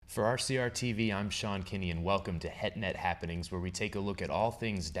For RCR TV, I'm Sean Kinney, and welcome to HetNet Happenings, where we take a look at all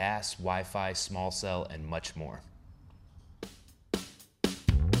things DAS, Wi-Fi, small cell, and much more.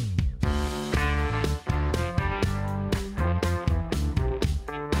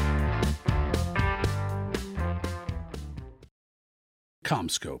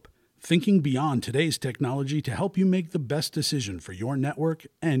 CommScope, thinking beyond today's technology to help you make the best decision for your network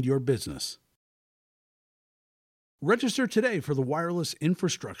and your business. Register today for the Wireless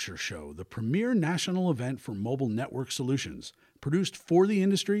Infrastructure Show, the premier national event for mobile network solutions, produced for the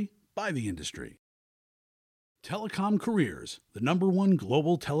industry, by the industry. Telecom Careers, the #1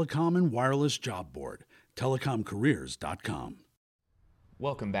 global telecom and wireless job board, telecomcareers.com.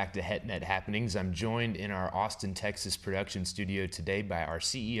 Welcome back to HetNet Happenings. I'm joined in our Austin, Texas production studio today by our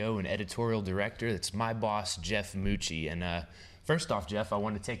CEO and editorial director. That's my boss, Jeff Mucci. And first off, Jeff, I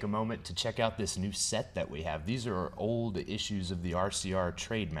want to take a moment to check out this new set that we have. These are old issues of the RCR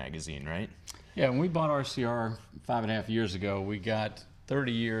Trade magazine, right? Yeah, when we bought RCR 5.5 years ago, we got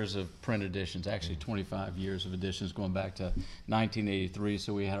 30 years of print editions, actually 25 years of editions going back to 1983.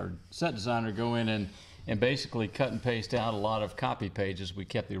 So we had our set designer go in and basically cut and paste out a lot of copy pages. We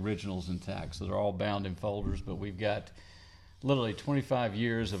kept the originals intact, so they're all bound in folders, but we've got literally 25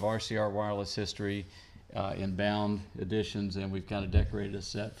 years of RCR wireless history in bound editions, and we've kind of decorated a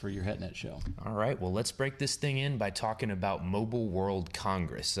set for your HetNet show. All right, well, let's break this thing in by talking about Mobile World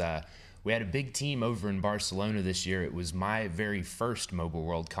Congress. We had a big team over in Barcelona this year. It was my very first Mobile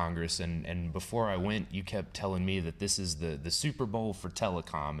World Congress, and before I went, you kept telling me that this is the Super Bowl for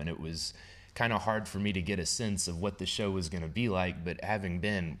telecom, and it was kind of hard for me to get a sense of what the show was going to be like, but having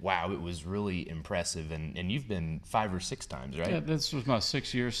been, wow, it was really impressive. And you've been 5 or 6 times, right? Yeah, this was my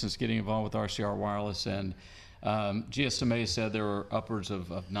 6th year since getting involved with RCR Wireless, and GSMA said there were upwards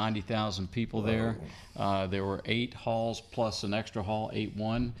of 90,000 people there. There were 8 halls plus an extra hall,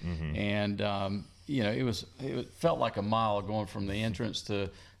 8-1, and it felt like a mile going from the entrance to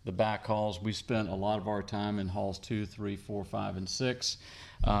the back halls. We spent a lot of our time in halls 2, 3, 4, 5, and 6.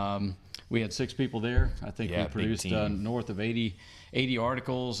 We had 6 people there. I think we produced north of 80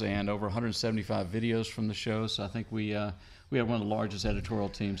 articles and over 175 videos from the show. So I think we had one of the largest editorial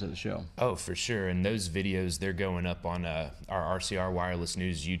teams at the show. Oh, for sure. And those videos, they're going up on our RCR Wireless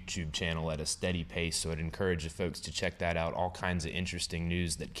News YouTube channel at a steady pace. So I'd encourage the folks to check that out. All kinds of interesting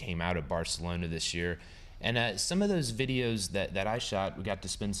news that came out of Barcelona this year. And some of those videos that I shot, we got to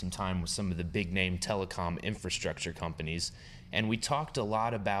spend some time with some of the big name telecom infrastructure companies. And we talked a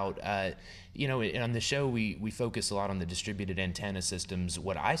lot about, on the show, we focus a lot on the distributed antenna systems.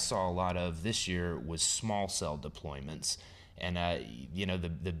 What I saw a lot of this year was small cell deployments. And,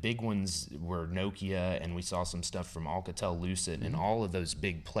 the big ones were Nokia, and we saw some stuff from Alcatel-Lucent and all of those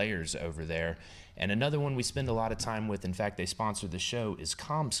big players over there. And another one we spend a lot of time with, in fact, they sponsor the show, is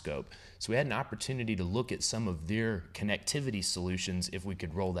CommScope. So we had an opportunity to look at some of their connectivity solutions. If we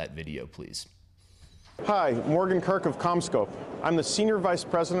could roll that video, please. Hi, Morgan Kirk of CommScope. I'm the Senior Vice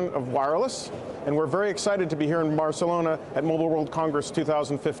President of Wireless, and we're very excited to be here in Barcelona at Mobile World Congress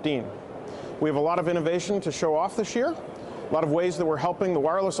 2015. We have a lot of innovation to show off this year, a lot of ways that we're helping the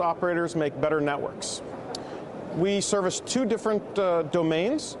wireless operators make better networks. We service 2 different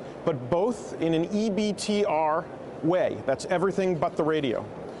domains, but both in an EBTR way. That's everything but the radio.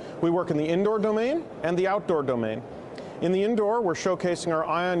 We work in the indoor domain and the outdoor domain. In the indoor, we're showcasing our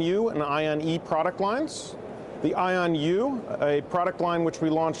ION-U and ION-E product lines. The ION-U, a product line which we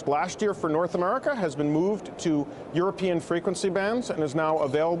launched last year for North America, has been moved to European frequency bands and is now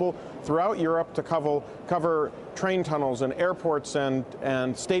available throughout Europe to cover train tunnels and airports and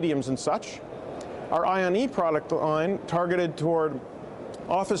stadiums and such. Our ION-E product line, targeted toward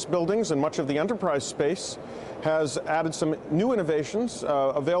office buildings and much of the enterprise space, has added some new innovations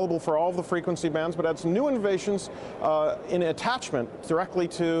available for all of the frequency bands, but added some new innovations in attachment directly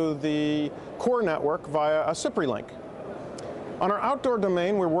to the core network via a CPRI link. On our outdoor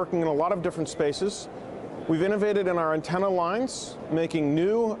domain, we're working in a lot of different spaces. We've innovated in our antenna lines, making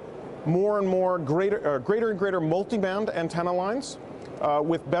new, more and more greater and greater multi-band antenna lines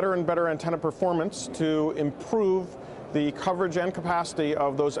with better and better antenna performance to improve the coverage and capacity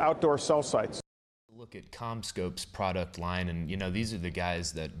of those outdoor cell sites. Look at CommScope's product line, and these are the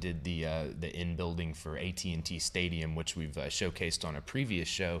guys that did the in-building for AT&T Stadium, which we've showcased on a previous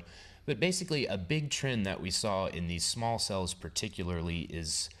show. But basically, a big trend that we saw in these small cells particularly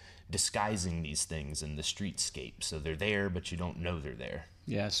is disguising these things in the streetscape. So they're there, but you don't know they're there.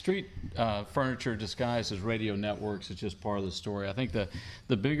 Yeah, street furniture disguised as radio networks is just part of the story. I think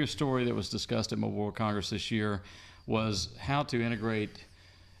the bigger story that was discussed at Mobile World Congress this year was how to integrate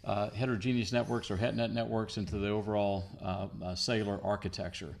heterogeneous networks or HetNet networks into the overall cellular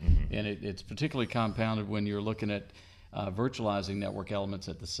architecture. And it's particularly compounded when you're looking at virtualizing network elements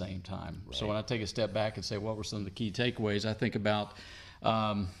at the same time. Right. So when I take a step back and say what were some of the key takeaways, I think about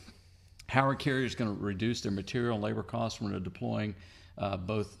how are carriers going to reduce their material and labor costs when they're deploying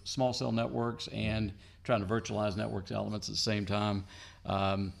both small cell networks and trying to virtualize network elements at the same time.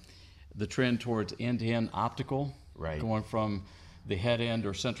 The trend towards end-to-end optical, right, going from the head end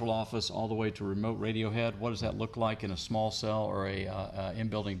or central office all the way to remote radio head. What does that look like in a small cell or a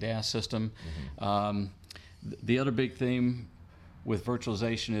in-building DAS system? The other big theme with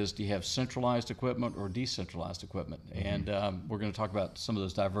virtualization is, do you have centralized equipment or decentralized equipment? And we're going to talk about some of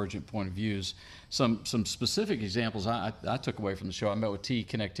those divergent point of views. Some specific examples I took away from the show. I met with TE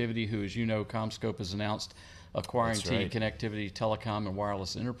Connectivity, who, as you know, CommScope has announced acquiring TE Connectivity Telecom and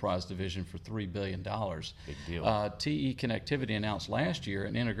Wireless Enterprise Division for $3 billion. Big deal. TE Connectivity announced last year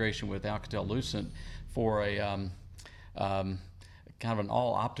an integration with Alcatel-Lucent for a kind of an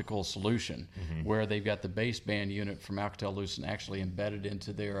all-optical solution where they've got the baseband unit from Alcatel-Lucent actually embedded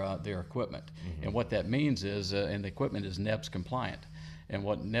into their equipment. And what that means is, and the equipment is NEBS compliant. And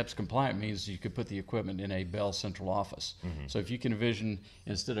what NEBS compliant means is you could put the equipment in a Bell central office. So if you can envision,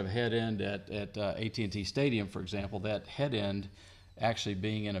 instead of head end at AT&T Stadium, for example, that head end actually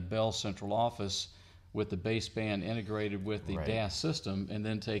being in a Bell central office with the baseband integrated with the DAS system, and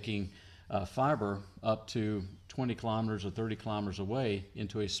then taking fiber up to 20 kilometers or 30 kilometers away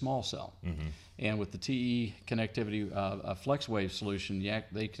into a small cell. And with the TE Connectivity FlexWave solution,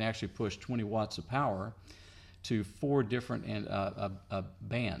 they can actually push 20 watts of power to 4 different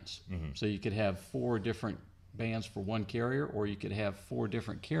bands. So you could have 4 different bands for one carrier, or you could have 4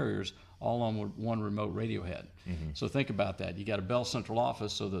 different carriers all on one remote radio head. So think about that. You got a Bell central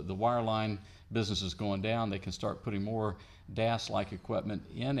office, so that the wireline business is going down. They can start putting more DAS-like equipment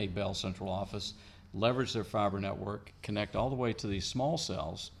in a Bell central office, leverage their fiber network, connect all the way to these small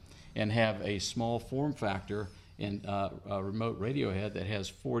cells, and have a small form factor in a remote radio head that has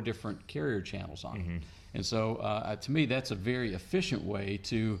 4 different carrier channels on it. And so to me, that's a very efficient way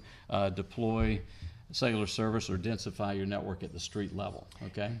to deploy cellular service or densify your network at the street level,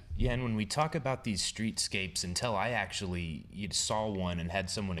 okay? Yeah, and when we talk about these streetscapes, until I actually saw one and had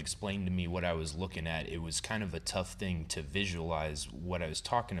someone explain to me what I was looking at, it was kind of a tough thing to visualize what I was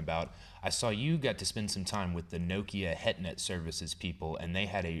talking about. I saw you got to spend some time with the Nokia HetNet services people, and they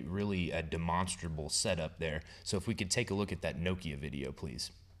had a really demonstrable setup there. So if we could take a look at that Nokia video,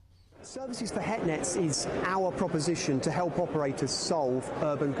 please. Services for HetNets is our proposition to help operators solve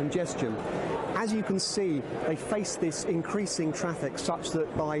urban congestion. As you can see, they face this increasing traffic such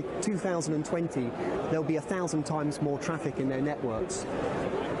that by 2020 there'll be 1,000 times more traffic in their networks.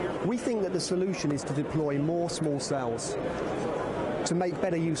 We think that the solution is to deploy more small cells to make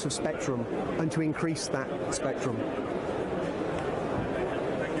better use of spectrum and to increase that spectrum.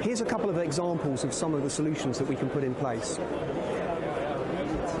 Here's a couple of examples of some of the solutions that we can put in place.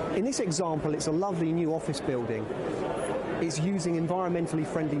 In this example, it's a lovely new office building. It's using environmentally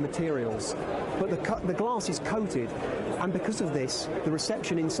friendly materials, but the glass is coated, and because of this, the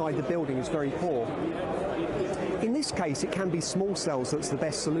reception inside the building is very poor. In this case, it can be small cells that's the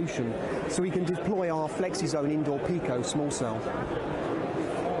best solution, so we can deploy our FlexiZone Indoor Pico small cell.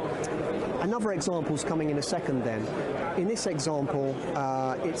 Another example is coming in a second then. In this example,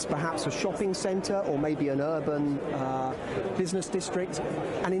 it's perhaps a shopping centre or maybe an urban business district,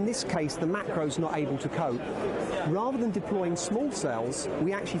 and in this case the macro's not able to cope. Rather than deploying small cells,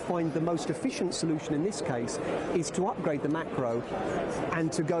 we actually find the most efficient solution in this case is to upgrade the macro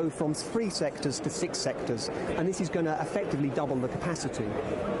and to go from 3 sectors to 6 sectors, and this is going to effectively double the capacity.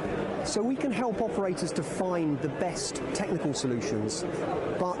 So we can help operators to find the best technical solutions,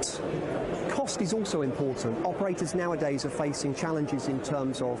 but cost is also important. Operators nowadays are facing challenges in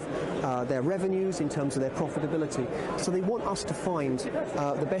terms of their revenues, in terms of their profitability. So they want us to find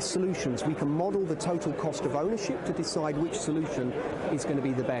the best solutions. We can model the total cost of ownership to decide which solution is going to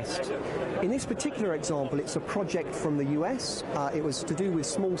be the best. In this particular example, it's a project from the US. It was to do with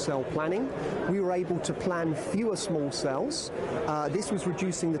small cell planning. We were able to plan fewer small cells. This was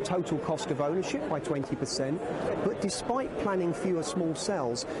reducing the total cost of ownership by 20%, but despite planning fewer small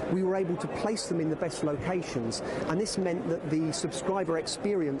cells, we were able to place them in the best locations, and this meant that the subscriber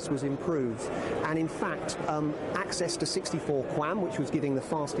experience was improved, and in fact access to 64 QAM, which was giving the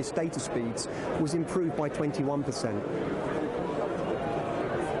fastest data speeds, was improved by 21%.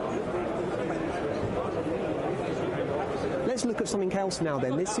 Let's Let's look at something else now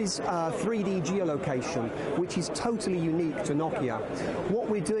then. This is 3D geolocation, which is totally unique to Nokia. What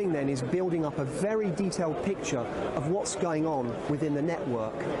we're doing then is building up a very detailed picture of what's going on within the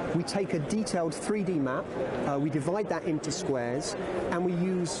network. We take a detailed 3D map, we divide that into squares, and we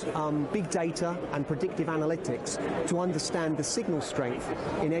use big data and predictive analytics to understand the signal strength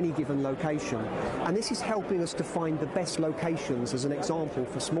in any given location. And this is helping us to find the best locations, as an example,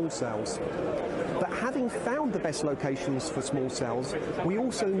 for small cells. But having found the best locations for small cells, we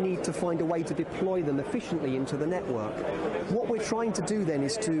also need to find a way to deploy them efficiently into the network. What we're trying to do then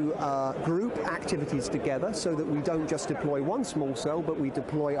is to group activities together so that we don't just deploy one small cell, but we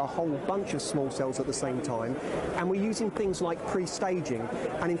deploy a whole bunch of small cells at the same time. And we're using things like pre-staging.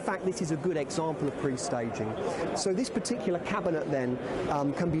 And in fact, this is a good example of pre-staging. So this particular cabinet then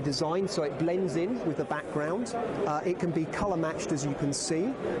can be designed so it blends in with the background. It can be color matched, as you can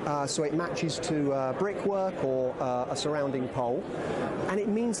see, so it matches to brickwork or a surrounding pole. And it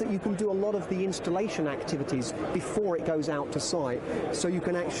means that you can do a lot of the installation activities before it goes out to site. So you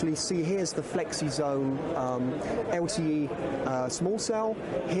can actually see, here's the FlexiZone LTE small cell.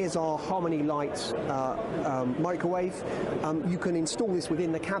 Here's our Harmony Light microwave. You can install this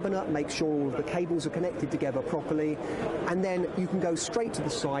within the cabinet, make sure all of the cables are connected together properly, and then you can go straight to the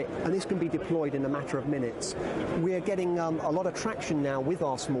site, and this can be deployed in a matter of minutes. We're getting a lot of traction now with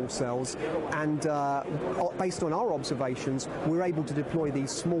our small cells, and based on our observations, we're able to deploy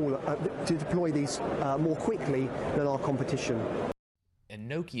these more quickly than our competition. And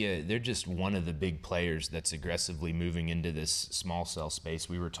Nokia, they're just one of the big players that's aggressively moving into this small cell space.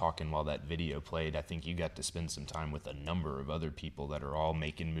 We were talking while that video played. I think you got to spend some time with a number of other people that are all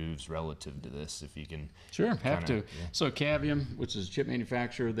making moves relative to this, if you can. Sure, have to. Yeah. So Cavium, which is a chip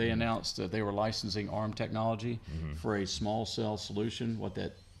manufacturer, they announced that they were licensing ARM technology for a small cell solution. What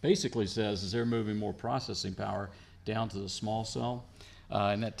that basically says is they're moving more processing power down to the small cell.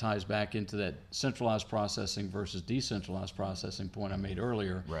 And that ties back into that centralized processing versus decentralized processing point I made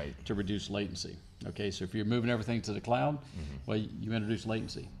earlier, right, to reduce latency. Okay, so if you're moving everything to the cloud, well, you introduce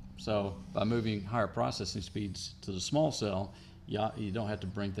latency. So by moving higher processing speeds to the small cell, you don't have to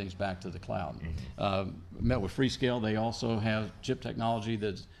bring things back to the cloud. Met with Freescale. They also have chip technology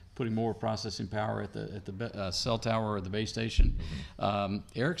that's putting more processing power at the cell tower or the base station.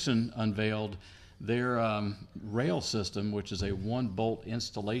 Ericsson unveiled their rail system, which is a 1-bolt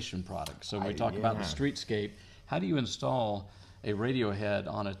installation product. So when we talk about the streetscape, how do you install a radio head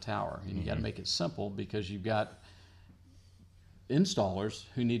on a tower? And you got to make it simple, because you've got installers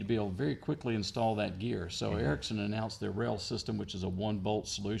who need to be able to very quickly install that gear. So Ericsson announced their rail system, which is a 1-bolt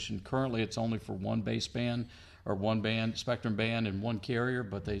solution. Currently, it's only for one baseband or one band, spectrum band, and one carrier,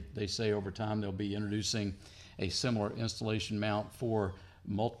 but they say over time they'll be introducing a similar installation mount for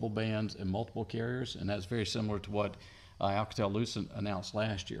multiple bands and multiple carriers, and that's very similar to what Alcatel-Lucent announced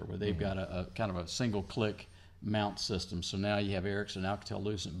last year, where they've got a kind of a single-click mount system. So now you have Ericsson and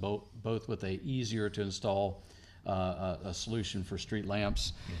Alcatel-Lucent both with a easier to install a solution for street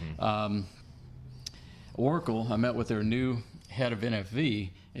lamps. Oracle, I met with their new head of NFV,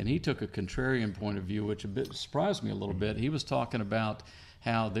 and he took a contrarian point of view, which a bit surprised me a little bit. He was talking about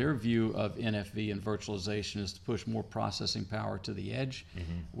how their view of NFV and virtualization is to push more processing power to the edge,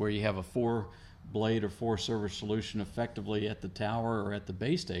 where you have a 4-blade or 4-server solution effectively at the tower or at the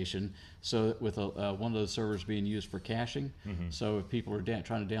base station, so with one of those servers being used for caching. So if people are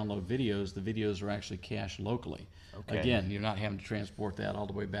trying to download videos, the videos are actually cached locally. Again, you're not having to transport that all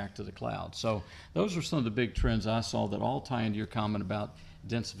the way back to the cloud. So those are some of the big trends I saw that all tie into your comment about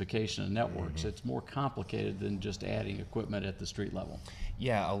densification of networks. It's more complicated than just adding equipment at the street level.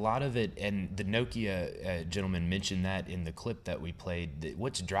 Yeah, a lot of it, and the Nokia gentleman mentioned that in the clip that we played.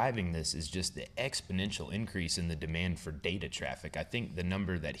 What's driving this is just the exponential increase in the demand for data traffic. I think the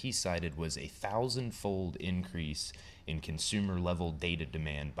number that he cited was a 1,000-fold increase in consumer-level data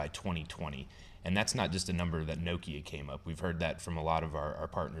demand by 2020. And that's not just a number that Nokia came up. We've heard that from a lot of our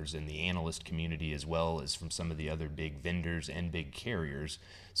partners in the analyst community, as well as from some of the other big vendors and big carriers.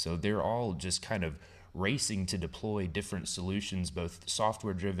 So they're all just kind of racing to deploy different solutions, both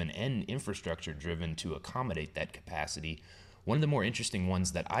software-driven and infrastructure-driven, to accommodate that capacity. One of the more interesting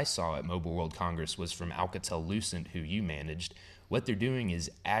ones that I saw at Mobile World Congress was from Alcatel-Lucent, who you managed. What they're doing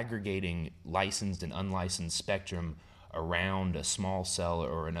is aggregating licensed and unlicensed spectrum around a small cell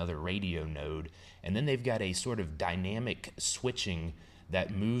or another radio node, and then they've got a sort of dynamic switching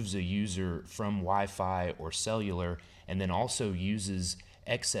that moves a user from Wi-Fi or cellular, and then also uses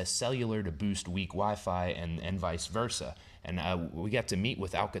excess cellular to boost weak Wi-Fi, and vice versa. And we got to meet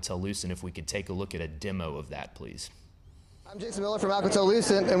with Alcatel-Lucent. If we could take a look at a demo of that, please. I'm Jason Miller from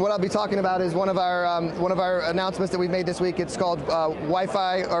Alcatel-Lucent, and what I'll be talking about is one of our announcements that we've made this week. It's called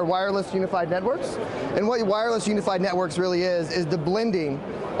Wi-Fi or Wireless Unified Networks. And what Wireless Unified Networks really is the blending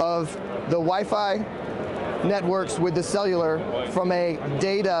of the Wi-Fi networks with the cellular from a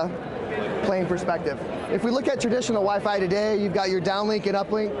data plane perspective. If we look at traditional Wi-Fi today, you've got your downlink and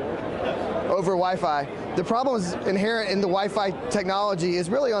uplink over Wi-Fi. The problem is inherent in the Wi-Fi technology is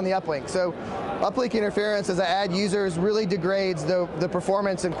really on the uplink. So uplink interference as I add users really degrades the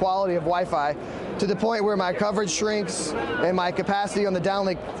performance and quality of Wi-Fi to the point where my coverage shrinks and my capacity on the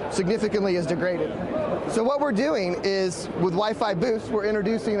downlink significantly is degraded. So what we're doing is, with Wi-Fi Boost, we're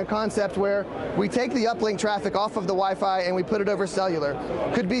introducing a concept where we take the uplink traffic off of the Wi-Fi and we put it over cellular.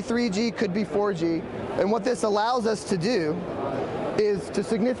 Could be 3G, could be 4G. And what this allows us to do is to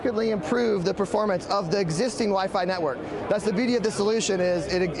significantly improve the performance of the existing Wi-Fi network. That's the beauty of the solution,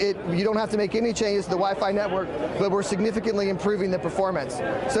 is you don't have to make any changes to the Wi-Fi network, but we're significantly improving the performance.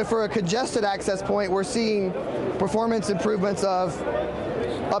 So for a congested access point, we're seeing performance improvements of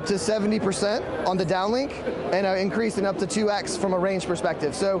up to 70% on the downlink and an increase in up to 2x from a range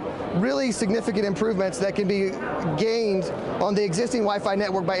perspective. So really significant improvements that can be gained on the existing Wi-Fi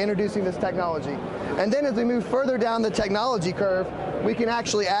network by introducing this technology. And then as we move further down the technology curve, we can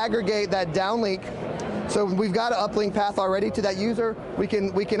actually aggregate that downlink. So we've got an uplink path already to that user. We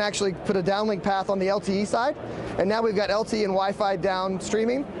can actually put a downlink path on the LTE side, and now we've got LTE and Wi-Fi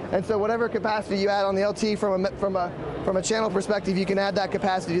downstreaming. And so whatever capacity you add on the LTE from a channel perspective, you can add that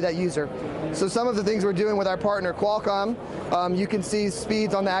capacity to that user. So some of the things we're doing with our partner Qualcomm, you can see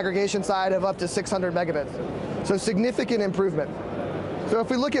speeds on the aggregation side of up to 600 megabits. So significant improvement. So if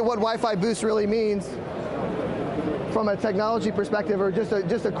we look at what Wi-Fi Boost really means from a technology perspective, or just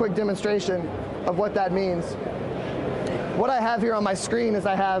a quick demonstration of what that means. What I have here on my screen is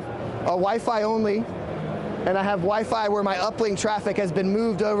I have a Wi-Fi only, and I have Wi-Fi where my uplink traffic has been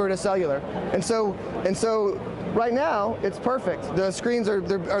moved over to cellular. And so right now it's perfect. The screens are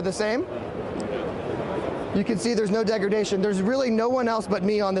the same. You can see there's no degradation. There's really no one else but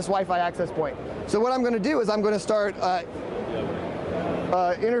me on this Wi-Fi access point. So what I'm going to do is I'm going to start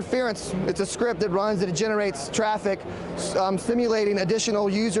interference. It's a script that runs, that it generates traffic, simulating additional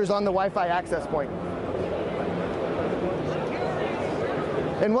users on the Wi-Fi access point.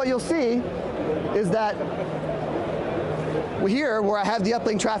 And what you'll see is that here, where I have the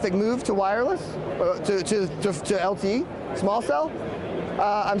uplink traffic moved to wireless, to LTE, small cell,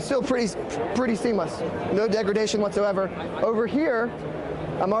 I'm still pretty seamless. No degradation whatsoever. Over here,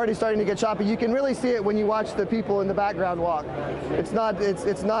 I'm already starting to get choppy. You can really see it when you watch the people in the background walk. It's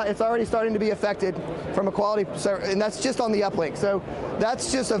already starting to be affected from a quality, and that's just on the uplink. So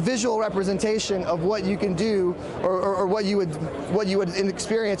that's just a visual representation of what you can do, or what you would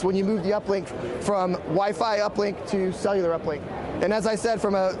experience when you move the uplink from Wi-Fi uplink to cellular uplink. And as I said,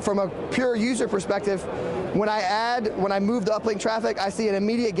 from a pure user perspective, when I move the uplink traffic, I see an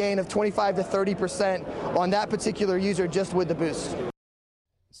immediate gain of 25 to 30% on that particular user just with the boost.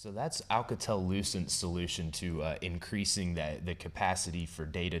 So that's Alcatel-Lucent's solution to increasing the capacity for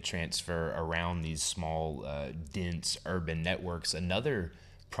data transfer around these small, dense urban networks. Another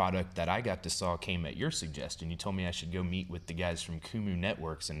product that I got to saw came at your suggestion. You told me I should go meet with the guys from Kumu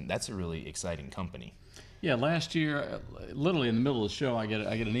Networks, and that's a really exciting company. Yeah, last year, literally in the middle of the show, I get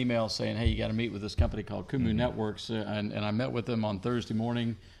an email saying, hey, you got to meet with this company called Kumu Networks, and I met with them on Thursday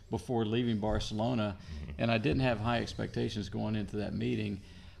morning before leaving Barcelona, and I didn't have high expectations going into that meeting.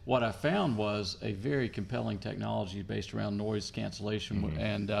 What I found was a very compelling technology based around noise cancellation,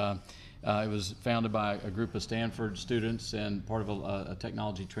 and it was founded by a group of Stanford students and part of a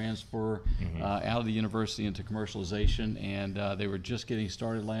technology transfer out of the university into commercialization, and they were just getting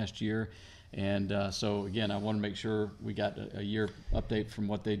started last year. And so again, I want to make sure we got a year update from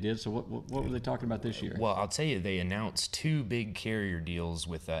what they did. So what were they talking about this year? Well, I'll tell you, they announced 2 big carrier deals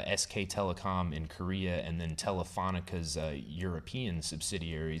with SK Telecom in Korea and then Telefonica's European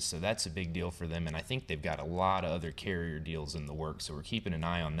subsidiaries. So that's a big deal for them. And I think they've got a lot of other carrier deals in the works. So we're keeping an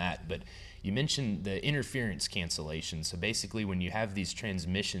eye on that. But you mentioned the interference cancellation. So basically when you have these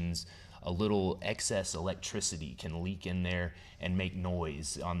transmissions, a little excess electricity can leak in there and make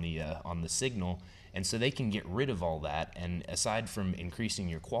noise on the signal, and so they can get rid of all that. And aside from increasing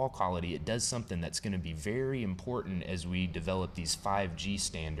your call quality, it does something that's going to be very important as we develop these 5G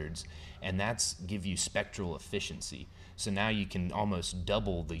standards, and that's give you spectral efficiency. So now you can almost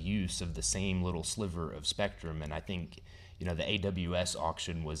double the use of the same little sliver of spectrum. And I think, the AWS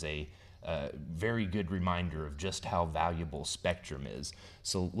auction was a very good reminder of just how valuable spectrum is.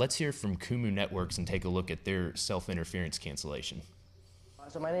 So let's hear from Kumu Networks and take a look at their self-interference cancellation.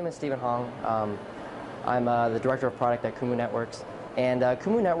 So my name is Stephen Hong. I'm the Director of Product at Kumu Networks. And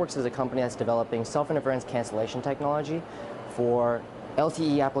Kumu Networks is a company that's developing self-interference cancellation technology for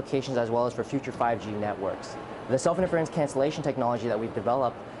LTE applications as well as for future 5G networks. The self-interference cancellation technology that we've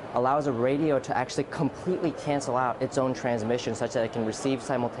developed allows a radio to actually completely cancel out its own transmission such that it can receive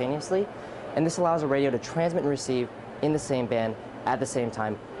simultaneously. And this allows a radio to transmit and receive in the same band at the same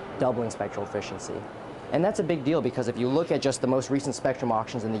time, doubling spectral efficiency. And that's a big deal because if you look at just the most recent spectrum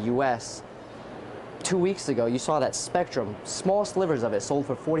auctions in the US, 2 weeks ago, you saw that spectrum, small slivers of it, sold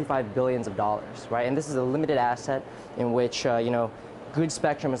for $45 billion, right? And this is a limited asset in which, good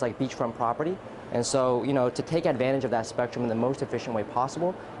spectrum is like beachfront property. And so, to take advantage of that spectrum in the most efficient way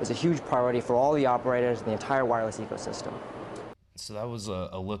possible is a huge priority for all the operators and the entire wireless ecosystem. So that was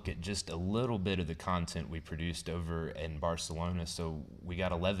a look at just a little bit of the content we produced over in Barcelona. So we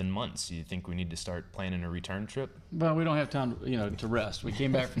got 11 months. Do you think we need to start planning a return trip? Well, we don't have time, to rest. We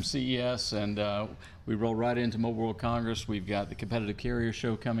came back from CES and we rolled right into Mobile World Congress. We've got the competitive carrier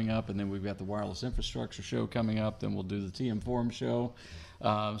show coming up, and then we've got the wireless infrastructure show coming up. Then we'll do the TM Forum show.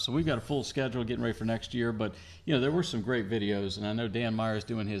 So we've got a full schedule getting ready for next year. But, there were some great videos, and I know Dan Meyer's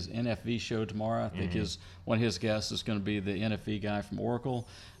doing his NFV show tomorrow. I think one of his guests is going to be the NFV guy from Oracle.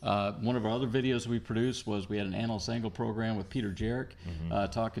 One of our other videos we produced was we had an analyst angle program with Peter Jarek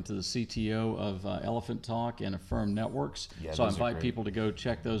talking to the CTO of Elephant Talk and Affirm Networks. Yeah, so I invite people to go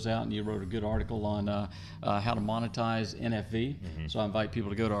check those out, and you wrote a good article on how to monetize NFV. So I invite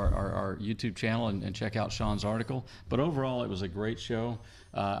people to go to our YouTube channel and check out Sean's article. But overall, it was a great show.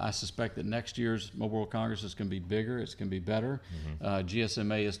 I suspect that next year's Mobile World Congress is going to be bigger, it's going to be better.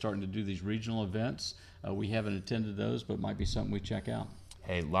 GSMA is starting to do these regional events. We haven't attended those, but it might be something we check out.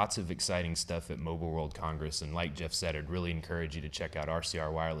 Hey, lots of exciting stuff at Mobile World Congress, and like Jeff said, I'd really encourage you to check out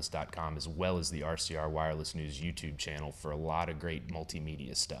rcrwireless.com as well as the RCR Wireless News YouTube channel for a lot of great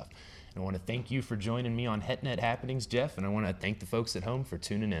multimedia stuff. And I want to thank you for joining me on HetNet Happenings, Jeff, and I want to thank the folks at home for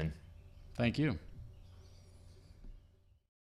tuning in. Thank you.